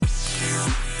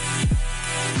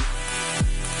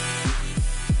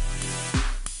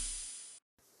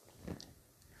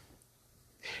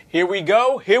Here we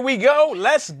go. Here we go.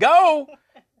 Let's go.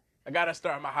 I got to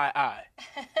start my high I.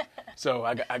 So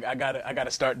I got to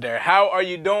start there. How are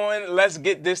you doing? Let's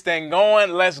get this thing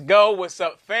going. Let's go. What's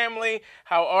up, family?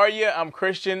 How are you? I'm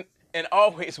Christian, and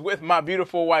always with my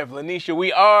beautiful wife, Lanisha.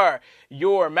 We are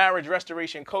your marriage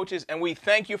restoration coaches, and we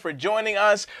thank you for joining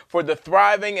us for the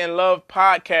Thriving in Love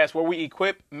podcast, where we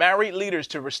equip married leaders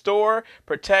to restore,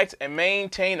 protect, and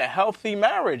maintain a healthy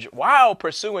marriage while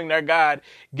pursuing their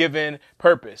God-given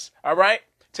purpose. All right?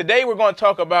 Today, we're going to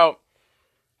talk about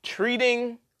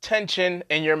treating tension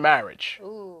in your marriage.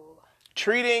 Ooh.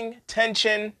 Treating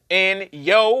tension in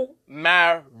your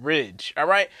marriage. All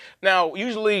right? Now,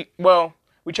 usually,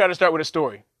 we try to start with a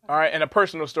story, all right, and a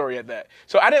personal story at that.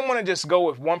 So I didn't want to just go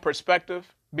with one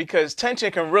perspective, because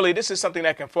tension can really, this is something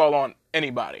that can fall on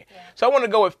anybody. Yeah. So I want to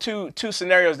go with two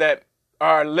scenarios that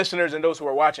our listeners and those who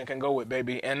are watching can go with,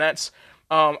 baby. And that's,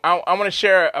 I want to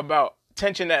share about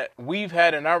tension that we've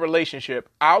had in our relationship.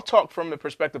 I'll talk from the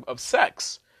perspective of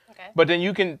sex, okay, but then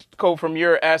you can go from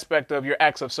your aspect of your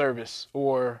acts of service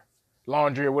or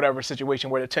laundry or whatever situation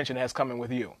where the tension has come in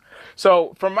with you.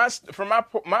 So from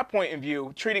my point of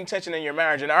view, treating tension in your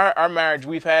marriage, in our marriage,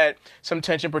 we've had some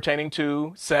tension pertaining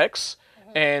to sex,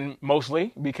 and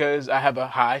mostly because I have a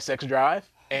high sex drive,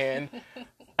 and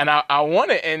I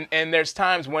want it, and there's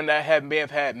times when I may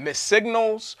have had missed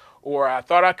signals, or I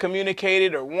thought I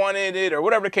communicated or wanted it, or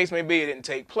whatever the case may be, it didn't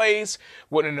take place,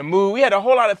 wasn't in the mood. We had a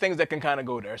whole lot of things that can kind of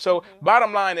go there. So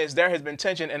bottom line is there has been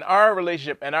tension in our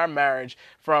relationship and our marriage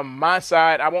from my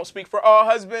side. I won't speak for all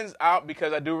husbands out,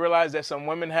 because I do realize that some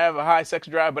women have a high sex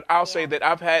drive, but I'll say that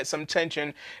I've had some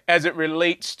tension as it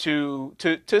relates to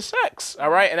sex, all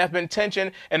right? And that's been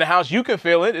tension in the house. You can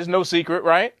feel it. It's no secret,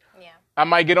 right? I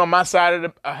might get on my side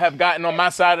of have gotten on my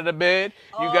side of the bed.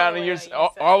 You got on yours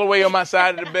all the way on my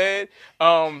side of the bed.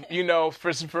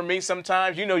 For me,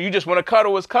 sometimes, you just want to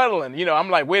cuddle is cuddling. I'm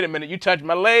like, wait a minute, you touch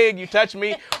my leg, you touch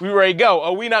me, we ready to go.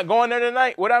 Are we not going there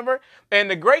tonight? Whatever.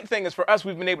 And the great thing is for us,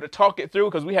 we've been able to talk it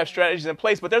through because we have strategies in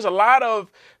place. But there's a lot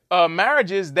of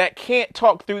marriages that can't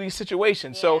talk through these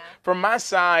situations. Yeah. So from my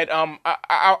side,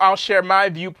 I'll share my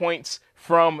viewpoints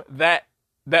from that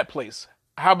place.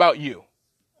 How about you?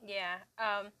 Yeah.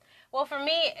 Well, for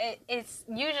me, it's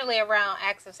usually around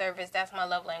acts of service. That's my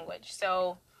love language.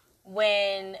 So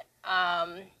when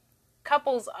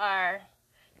couples are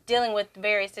dealing with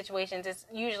various situations, it's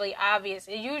usually obvious.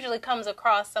 It usually comes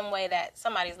across some way that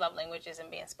somebody's love language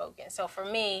isn't being spoken. So for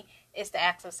me, it's the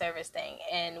acts of service thing.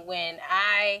 And when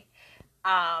I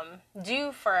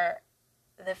do for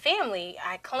the family,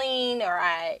 I clean, or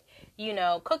I,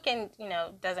 cooking,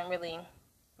 doesn't really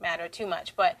matter too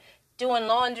much. But doing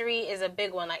laundry is a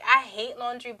big one. Like, I hate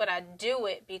laundry, but I do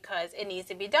it because it needs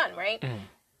to be done, right? Mm-hmm.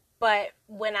 But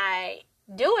when I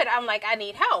do it, I'm like, I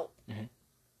need help. Mm-hmm.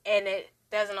 And it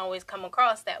doesn't always come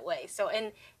across that way. So,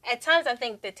 and at times I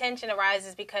think the tension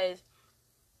arises because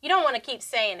you don't want to keep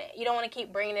saying it. You don't want to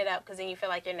keep bringing it up, because then you feel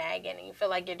like you're nagging and you feel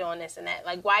like you're doing this and that.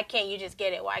 Like, why can't you just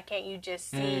get it? Why can't you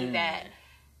just see that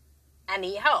I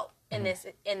need help in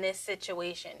this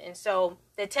situation? And so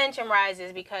the tension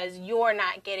rises because you're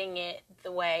not getting it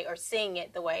the way, or seeing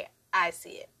it the way I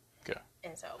see it. Okay.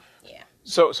 And so, yeah.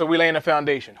 So we laying a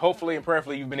foundation. Hopefully and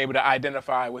prayerfully you've been able to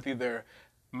identify with either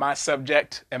my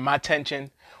subject and my tension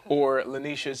or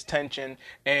Lanisha's tension,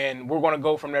 and we're going to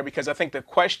go from there, because I think the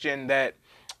question this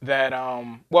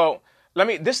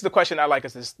is the question I like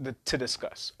us to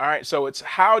discuss. All right. So it's,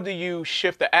 how do you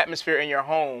shift the atmosphere in your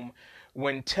home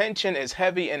when tension is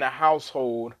heavy in a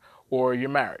household or your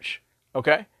marriage?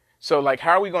 Okay? So, like,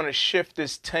 how are we going to shift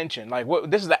this tension? Like,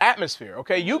 this is the atmosphere,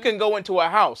 okay? You can go into a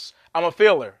house. I'm a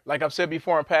feeler. Like I've said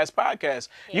before in past podcasts,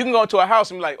 you can go into a house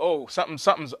and be like, oh,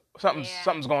 something's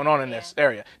going on in this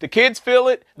area. The kids feel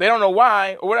it. They don't know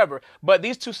why or whatever. But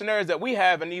these two scenarios that we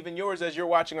have, and even yours as you're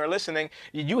watching or listening,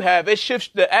 it shifts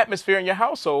the atmosphere in your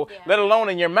household, let alone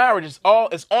in your marriage. It's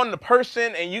on the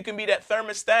person, and you can be that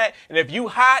thermostat. And if you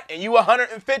hot and you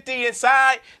 150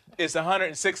 inside, it's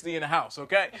 160 in the house,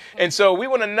 okay? And so we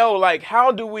want to know, like,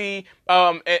 how do we,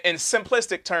 in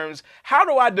simplistic terms, how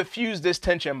do I diffuse this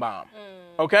tension bomb?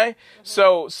 Okay?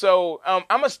 Mm-hmm. So I'm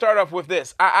going to start off with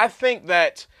this. I think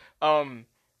that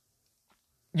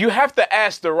you have to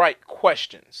ask the right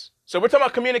questions. So we're talking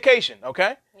about communication,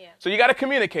 okay? Yeah. So you got to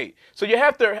communicate. So you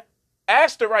have to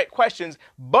ask the right questions,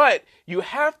 but you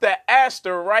have to ask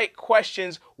the right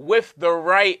questions with the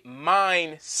right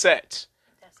mindset.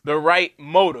 the right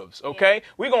motives, okay?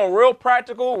 We're going real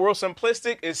practical, real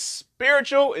simplistic. It's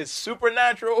spiritual, it's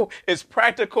supernatural, it's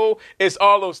practical, it's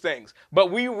all those things.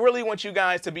 But we really want you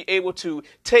guys to be able to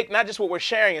take not just what we're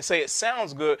sharing and say it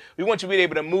sounds good. We want you to be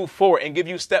able to move forward and give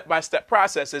you step-by-step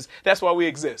processes. That's why we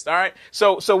exist, all right?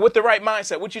 So with the right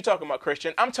mindset, what you talking about,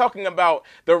 Christian? I'm talking about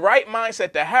the right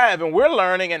mindset to have, and we're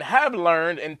learning and have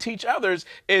learned and teach others,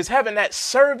 is having that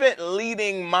servant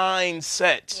leading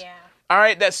mindset. Yeah. All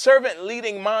right, that servant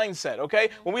leading mindset,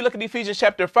 okay? When we look at Ephesians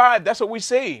chapter 5, that's what we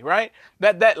see, right?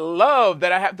 That love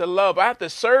that I have to love, I have to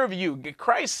serve you.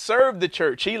 Christ served the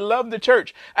church. He loved the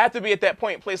church. I have to be at that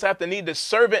point in place. I have to need the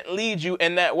servant lead you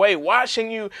in that way, washing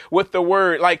you with the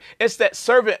word. Like, it's that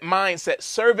servant mindset,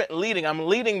 servant leading. I'm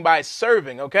leading by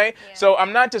serving, okay? Yeah. So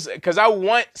I'm not just, because I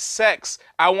want sex,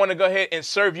 I want to go ahead and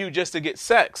serve you just to get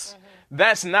sex.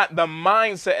 That's not the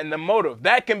mindset and the motive.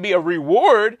 That can be a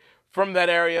reward from that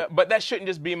area, but that shouldn't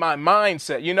just be my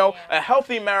mindset. You know, a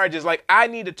healthy marriage is like, I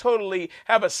need to totally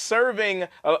have a serving,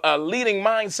 a leading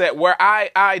mindset where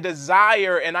I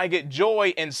desire and I get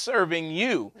joy in serving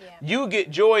you. Yeah. You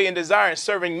get joy and desire in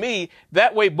serving me.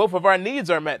 That way, both of our needs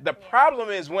are met. The problem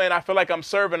is when I feel like I'm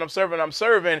serving,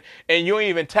 and you ain't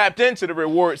even tapped into the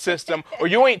reward system, or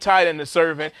you ain't tied into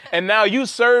serving, and now you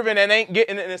serving and ain't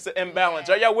getting it, and it's an imbalance.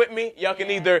 Are y'all with me? Y'all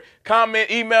can either comment,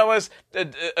 email us,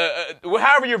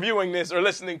 however you're viewing this or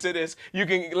listening to this, you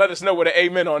can let us know with an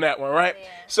amen on that one, right?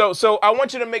 Yeah. So I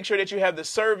want you to make sure that you have the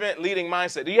servant leading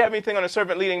mindset. Do you have anything on the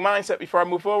servant leading mindset before I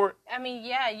move forward? I mean,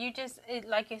 yeah,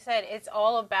 like you said, it's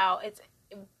all about, it's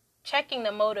checking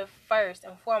the motive first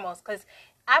and foremost, because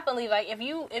I believe, like, if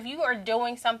you are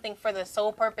doing something for the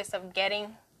sole purpose of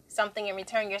getting something in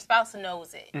return, your spouse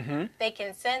knows it. Mm-hmm. They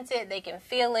can sense it, they can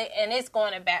feel it, and it's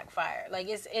going to backfire. Like,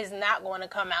 it's not going to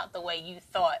come out the way you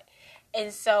thought.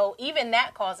 And so even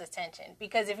that causes tension,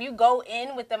 because if you go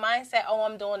in with the mindset, oh,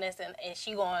 I'm doing this, and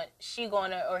he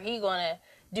gonna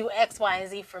do X, Y, and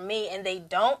Z for me, and they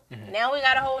don't, now we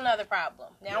got a whole nother problem.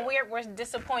 Now we're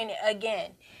disappointed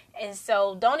again. And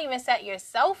so don't even set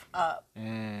yourself up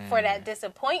for that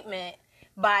disappointment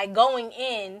by going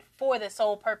in for the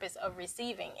sole purpose of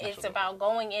receiving. Absolutely. It's about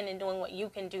going in and doing what you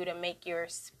can do to make your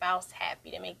spouse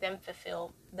happy, to make them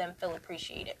feel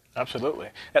appreciated. Absolutely.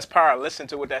 That's power. Listen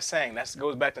to what that's saying. That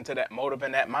goes back into that motive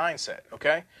and that mindset,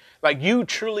 okay? Like, you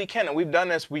truly can. And we've done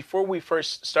this before we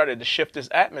first started to shift this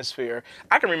atmosphere.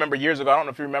 I can remember years ago, I don't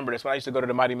know if you remember this, when I used to go to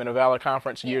the Mighty Men of Valor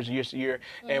conference years.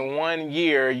 And one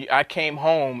year I came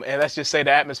home, and let's just say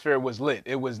the atmosphere was lit.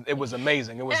 It was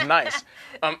amazing. It was nice.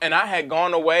 And I had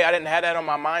gone away. I didn't have that on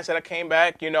my mindset. I came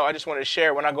back. I just wanted to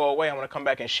share. When I go away, I want to come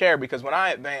back and share, because when I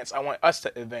advance, I want us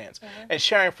to advance. And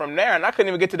sharing from there. And I couldn't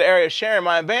even get to the area of sharing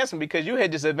my advancement because you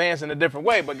had just advanced in a different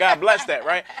way. But God bless that,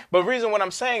 right? But the reason what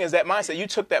I'm saying is that mindset, you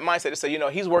took that mindset to say,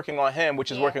 he's working on him,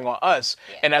 which is working on us.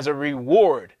 Yeah. And as a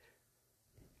reward,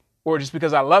 or just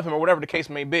because I love him, or whatever the case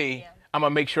may be, I'm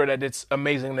going to make sure that it's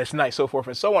amazing, that's nice, so forth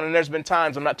and so on. And there's been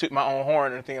times, I'm not tooting my own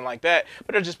horn or anything like that,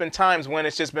 but there's just been times when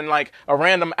it's just been like a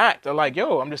random act. They're like,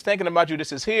 yo, I'm just thinking about you.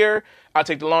 This is here. I'll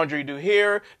take the laundry, you do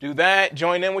here, do that,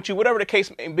 join in with you, whatever the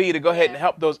case may be, to go ahead and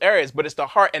help those areas. But it's the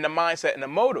heart and the mindset and the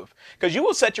motive, because you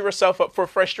will set yourself up for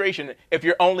frustration if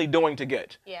you're only doing to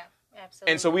get. Yeah.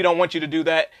 Absolutely. And so we don't want you to do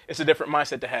that. It's a different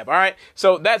mindset to have. All right.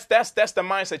 So that's the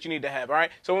mindset you need to have. All right.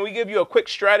 So when we give you a quick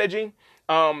strategy,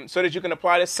 so that you can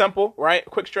apply this, simple, right?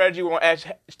 Quick strategy. We're going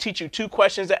to teach you 2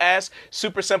 questions to ask.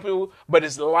 Super simple, but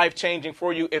it's life-changing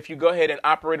for you if you go ahead and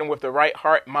operate them with the right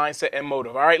heart, mindset, and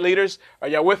motive. All right, leaders? Are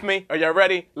y'all with me? Are y'all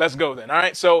ready? Let's go then. All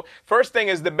right. So first thing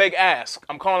is the big ask.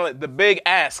 I'm calling it the big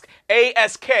ask.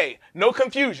 A-S-K. No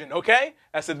confusion. Okay.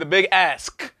 I said the big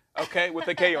ask. Okay, with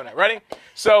a K on it. Ready?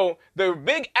 So the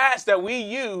big ask that we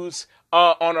use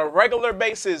on a regular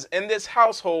basis in this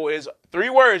household is 3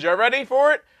 words. Y'all ready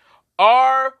for it?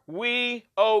 Are we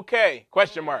okay?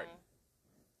 Question mark.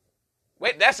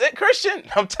 Wait, that's it, Christian?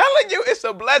 I'm telling you, it's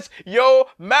a bless your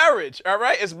marriage. All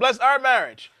right? It's bless our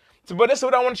marriage. So, but this is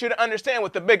what I want you to understand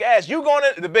with the big ask. You going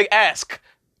into the big ask.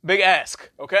 Big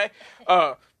ask. Okay?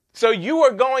 So you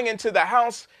are going into the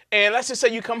house, and let's just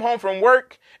say you come home from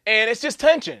work, and it's just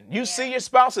tension. You see your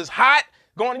spouse is hot,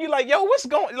 you're like, yo, what's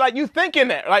going, like, you thinking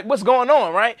that, like, what's going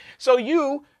on, right? So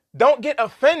you don't get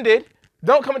offended.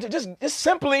 Don't come into, just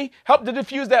simply help to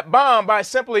diffuse that bomb by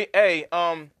simply, hey,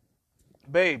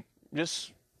 babe,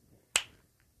 just,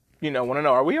 want to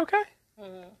know, are we okay?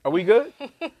 Mm-hmm. Are we good?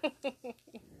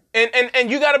 And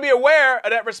you got to be aware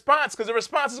of that response, because the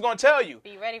response is going to tell you.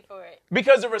 Be ready for it.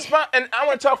 Because the response, and I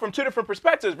want to talk from 2 different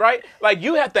perspectives, right? Like,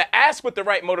 you have to ask with the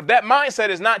right motive. That mindset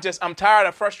is not just, I'm tired,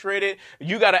 I'm frustrated,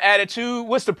 you got an attitude,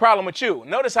 what's the problem with you?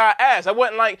 Notice how I asked. I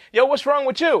wasn't like, yo, what's wrong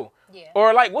with you? Yeah.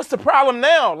 Or like, what's the problem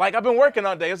now? Like, I've been working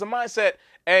all day. It's a mindset.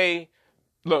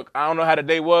 Look, I don't know how the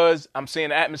day was. I'm seeing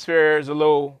the atmosphere is a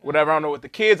little whatever. I don't know with the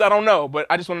kids. I don't know. But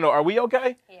I just want to know, are we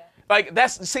okay? Yeah. Like,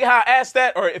 see how I asked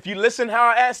that? Or if you listen how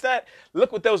I asked that,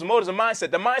 look with those motives and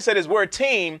mindset. The mindset is we're a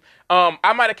team.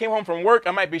 I might have came home from work.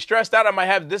 I might be stressed out. I might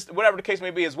have this, whatever the case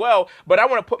may be as well. But I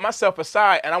want to put myself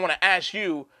aside and I want to ask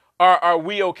you, are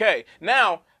we okay?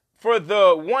 Now, for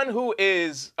the one who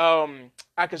is,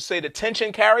 I could say the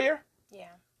tension carrier.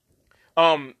 Yeah.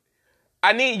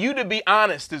 I need you to be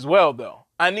honest as well, though.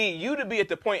 I need you to be at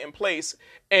the point and place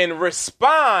and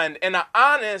respond in an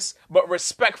honest but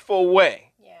respectful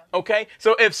way. Yeah. Okay?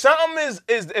 So if something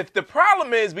if the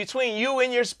problem is between you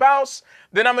and your spouse,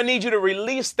 then I'm going to need you to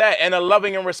release that in a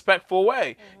loving and respectful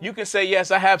way. Mm-hmm. You can say, yes,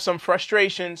 I have some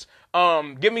frustrations.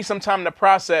 Give me some time to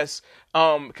process.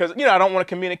 Because, I don't want to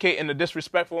communicate in a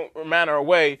disrespectful manner or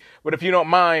way. But if you don't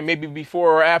mind, maybe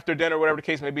before or after dinner, whatever the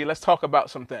case may be, let's talk about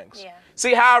some things. Yeah.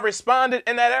 See how I responded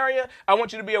in that area? I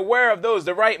want you to be aware of those,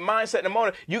 the right mindset and the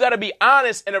motive. You got to be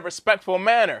honest in a respectful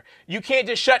manner. You can't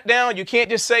just shut down. You can't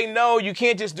just say no. You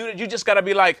can't just do that. You just got to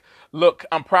be like, look,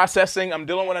 I'm processing. I'm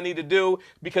doing what I need to do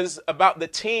because it's about the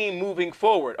team moving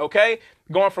forward, okay?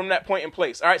 Going from that point in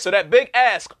place. All right, so that big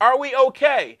ask, are we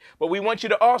okay? But we want you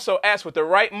to also ask with the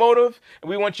right motive. And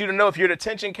we want you to know if you're the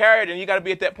tension carrier, then you got to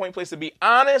be at that point in place to be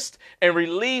honest and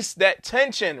release that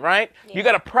tension, right? Yeah. You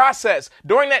got to process.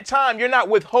 During that time, you're not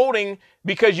withholding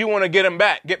because you want to get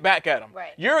back at them.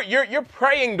 Right. You're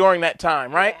praying during that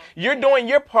time, right? Yeah. You're doing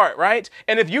your part, right?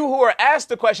 And if you who are asked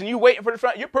the question, you waiting for the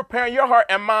front, you're preparing your heart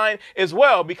and mind as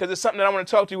well because it's something that I want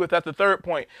to talk to you with at the third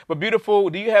point. But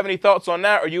beautiful, do you have any thoughts on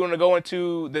that or you want to go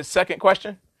into the second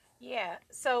question? Yeah.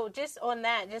 So just on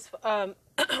that,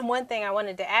 one thing I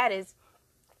wanted to add is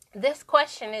this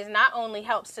question is not only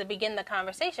helps to begin the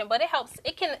conversation, but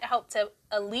it can help to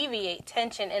alleviate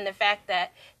tension in the fact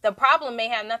that the problem may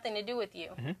have nothing to do with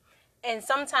you. Mm-hmm. And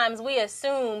sometimes we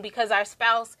assume because our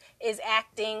spouse is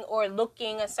acting or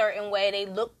looking a certain way,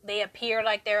 they appear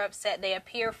like they're upset, they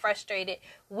appear frustrated.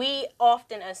 We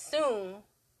often assume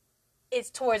it's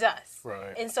towards us.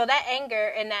 Right. And so that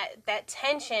anger and that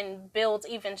tension builds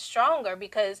even stronger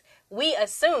because we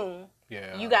assume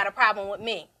you got a problem with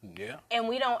me. Yeah. And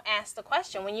we don't ask the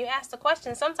question. When you ask the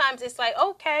question, sometimes it's like,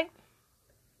 okay,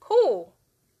 cool.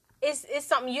 It's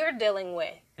something you're dealing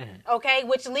with. Mm-hmm. Okay?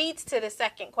 Which leads to the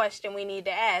second question we need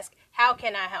to ask. How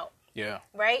can I help? Yeah.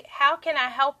 Right? How can I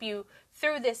help you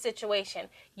through this situation?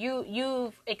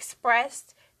 You've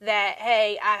expressed that,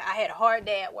 hey, I had a hard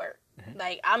day at work. Mm-hmm.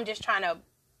 Like, I'm just trying to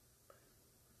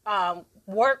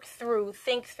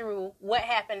think through what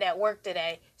happened at work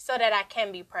today so that I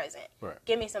can be present. Right.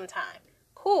 Give me some time.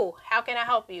 Cool. How can I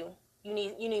help you? You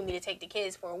need me to take the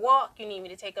kids for a walk. You need me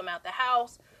to take them out the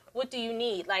house. What do you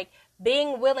need? Like,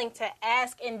 being willing to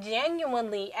ask and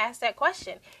genuinely ask that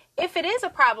question. If it is a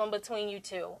problem between you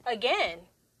two, again,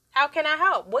 how can I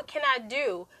help? What can I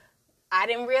do? I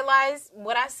didn't realize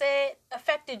what I said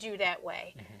affected you that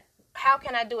way. Mm-hmm. How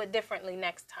can I do it differently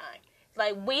next time?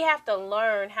 Like, we have to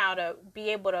learn how to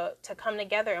be able to come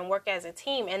together and work as a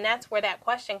team. And that's where that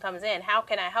question comes in. How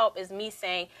can I help is me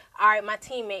saying, all right, my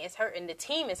teammate is hurting. The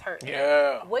team is hurting.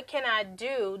 Yeah. What can I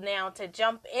do now to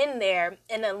jump in there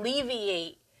and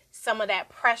alleviate some of that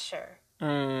pressure?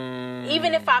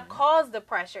 Even if I cause the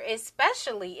pressure,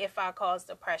 especially if I cause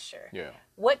the pressure. Yeah.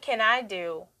 What can I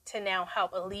do to now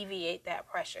help alleviate that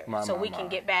pressure so we can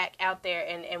get back out there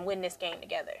and win this game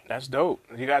together? That's dope.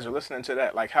 You guys are listening to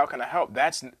that. Like, how can I help?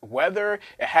 That's whether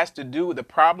it has to do with the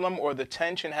problem or the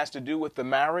tension has to do with the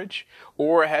marriage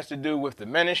or it has to do with the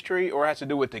ministry or it has to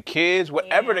do with the kids,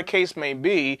 whatever the case may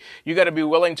be, you got to be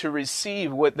willing to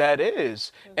receive what that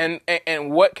is. Mm-hmm.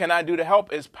 And what can I do to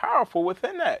help is powerful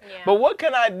within that. Yeah. But what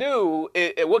can I do?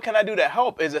 What can I do to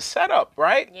help is a setup,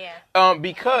 right? Yeah.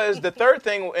 Because the third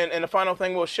thing and the final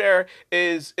thing we'll share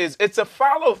is it's a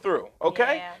follow through.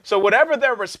 Okay. Yeah. So whatever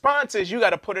their response is, you got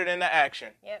to put it into action.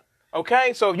 Yep.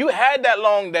 Okay. So if you had that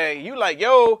long day, you like,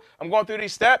 yo, I'm going through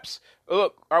these steps.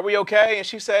 Look, are we okay? And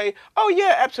she say, oh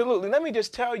yeah, absolutely. Let me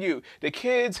just tell you, the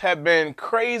kids have been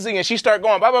crazy. And she start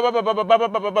going, blah, blah, blah, blah, blah, blah,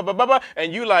 blah, blah, blah, blah, blah.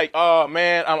 And you like, oh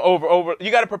man, I'm over. You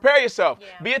got to prepare yourself.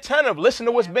 Yeah. Be attentive. Listen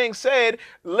to what's being said.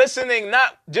 Listening,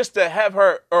 not just to have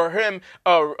her or him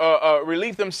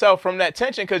relieve themselves from that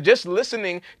tension, because just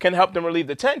listening can help them relieve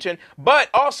the tension. But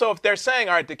also if they're saying,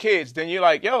 all right, the kids, then you're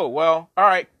like, yo, well, all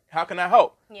right, how can I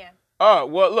help? Yeah.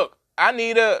 Well, look, I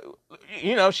need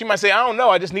she might say, I don't know,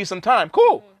 I just need some time.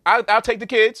 Cool. Mm-hmm. I'll take the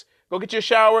kids. Go get your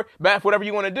shower, bath, whatever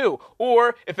you want to do.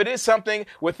 Or if it is something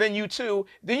within you too,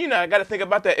 then I got to think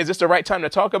about that. Is this the right time to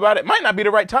talk about it? Might not be the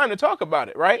right time to talk about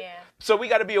it, right? Yeah. So we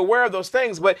got to be aware of those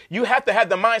things, but you have to have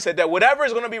the mindset that whatever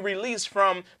is going to be released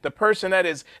from the person that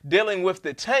is dealing with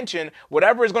the tension,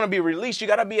 whatever is going to be released, you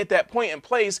got to be at that point in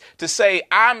place to say,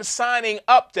 I'm signing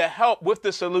up to help with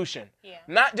the solution. Yeah.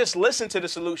 Not just listen to the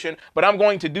solution, but I'm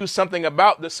going to do something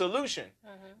about the solution.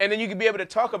 And then you can be able to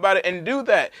talk about it and do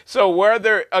that. So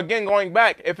whether, again, going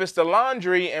back, if it's the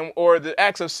laundry or the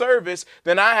acts of service,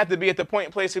 then I have to be at the point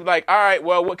in place to be like, all right,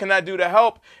 well, what can I do to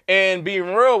help? And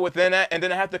being real within that. And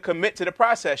then I have to commit to the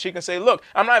process. She can say, look,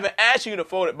 I'm not even asking you to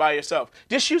fold it by yourself.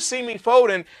 Just you see me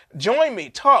folding, join me,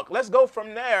 talk. Let's go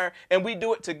from there and we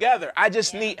do it together. I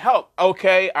just need help.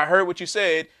 Okay, I heard what you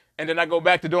said. And then I go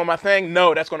back to doing my thing.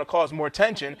 No, that's going to cause more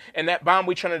tension. And that bomb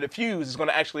we're trying to diffuse is going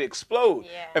to actually explode.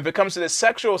 Yeah. If it comes to the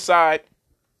sexual side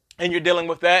and you're dealing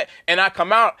with that, and I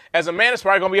come out as a man, it's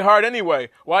probably going to be hard anyway.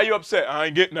 Why are you upset? I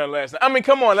ain't getting that last night. I mean,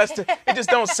 come on. It just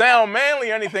don't sound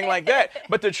manly or anything like that.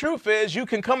 But the truth is, you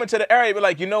can come into the area and be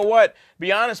like, you know what?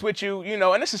 Be honest with you,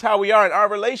 and this is how we are in our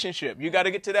relationship. You got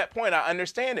to get to that point. I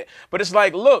understand it. But it's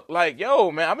like, look, like,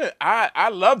 yo, man, I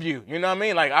love you. You know what I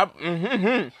mean? Like,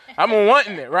 I'm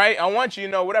wanting it, right? I want you,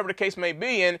 whatever the case may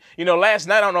be. And, last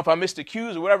night, I don't know if I missed the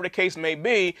cues or whatever the case may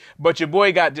be, but your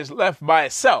boy got just left by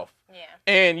itself. Yeah.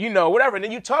 And, whatever. And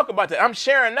then you talk about that. I'm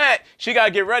sharing that. She got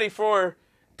to get ready to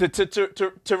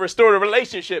restore the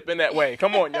relationship in that way.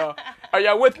 Come on, y'all. Are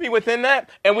y'all with me within that?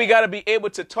 And we got to be able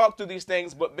to talk through these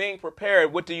things, but being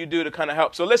prepared, what do you do to kind of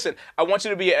help? So listen, I want you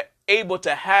to be able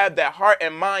to have that heart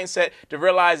and mindset to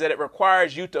realize that it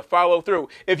requires you to follow through.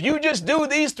 If you just do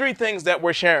these 3 things that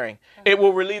we're sharing, it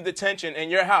will relieve the tension in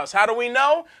your house. How do we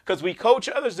know? Because we coach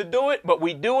others to do it, but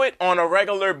we do it on a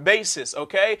regular basis,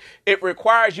 okay? It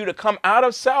requires you to come out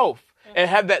of self and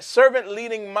have that servant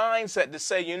leading mindset to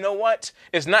say, you know what?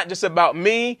 It's not just about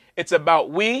me. It's about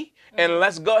we. And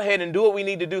let's go ahead and do what we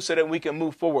need to do so that we can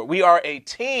move forward. We are a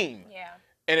team. Yeah.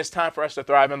 And it's time for us to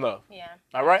thrive in love. Yeah.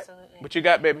 All right? Absolutely. What you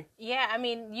got, baby? Yeah, I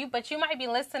mean, you might be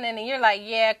listening and you're like,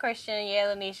 yeah, Christian,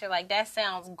 yeah, Lanisha, like that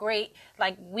sounds great.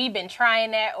 Like we've been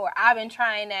trying that or I've been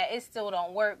trying that. It still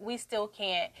don't work. We still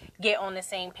can't get on the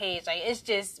same page. Like it's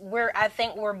just, I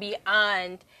think we're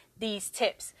beyond these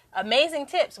tips. Amazing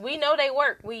tips. We know they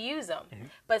work. We use them. Mm-hmm.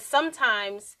 But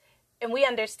sometimes, and we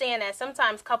understand that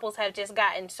sometimes couples have just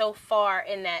gotten so far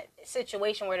in that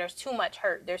situation where there's too much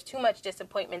hurt, there's too much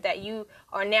disappointment that you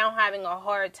are now having a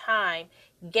hard time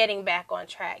getting back on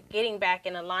track, getting back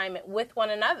in alignment with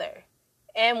one another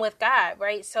and with God,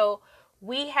 right? So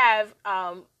we have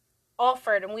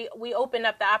offered and we opened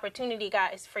up the opportunity,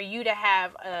 guys, for you to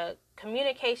have a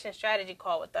communication strategy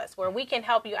call with us where we can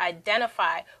help you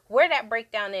identify where that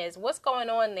breakdown is, what's going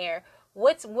on there,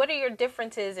 what are your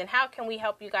differences, and how can we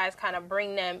help you guys kind of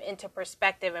bring them into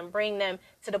perspective and bring them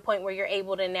to the point where you're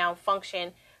able to now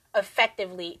function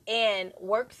effectively and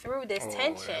work through this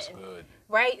tension. That's good.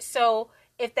 Right? So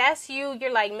if that's you,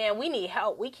 you're like, man, we need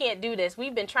help. We can't do this.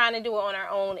 We've been trying to do it on our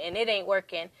own and it ain't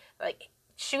working. Like,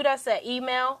 shoot us an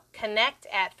email,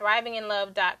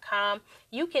 connect@thrivinginlove.com.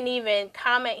 You can even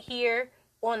comment here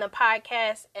on the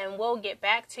podcast and we'll get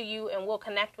back to you and we'll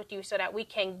connect with you so that we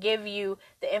can give you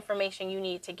the information you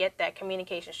need to get that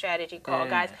communication strategy call.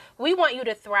 Guys, we want you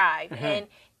to thrive. Mm-hmm. And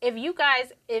if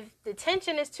the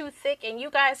tension is too thick and you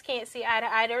guys can't see eye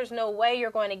to eye, there's no way you're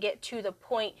going to get to the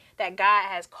point that God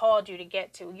has called you to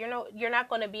get to. You're not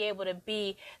going to be able to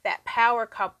be that power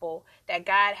couple that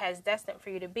God has destined for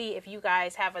you to be if you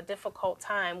guys have a difficult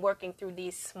time working through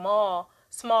these smaller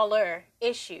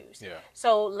issues. Yeah.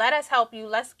 So let us help you.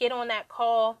 Let's get on that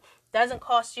call. Doesn't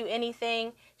cost you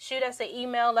anything. Shoot us an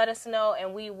email, let us know,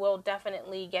 and we will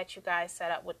definitely get you guys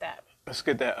set up with that. Let's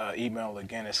get that email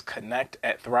again. It's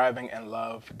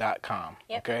connect@thrivinginlove.com.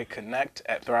 Yep. Okay,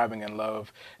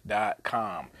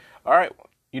 connect@thrivinginlove.com. All right,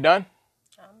 you done?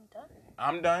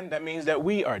 I'm done. That means that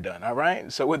we are done, all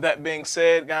right? So with that being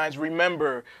said, guys,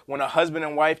 remember, when a husband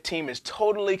and wife team is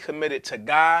totally committed to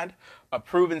God, a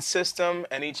proven system,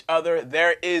 and each other,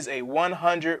 there is a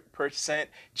 100%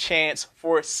 chance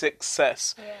for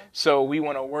success. Yeah. So we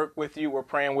want to work with you. We're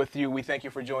praying with you. We thank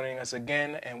you for joining us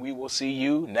again, and we will see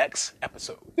you next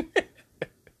episode.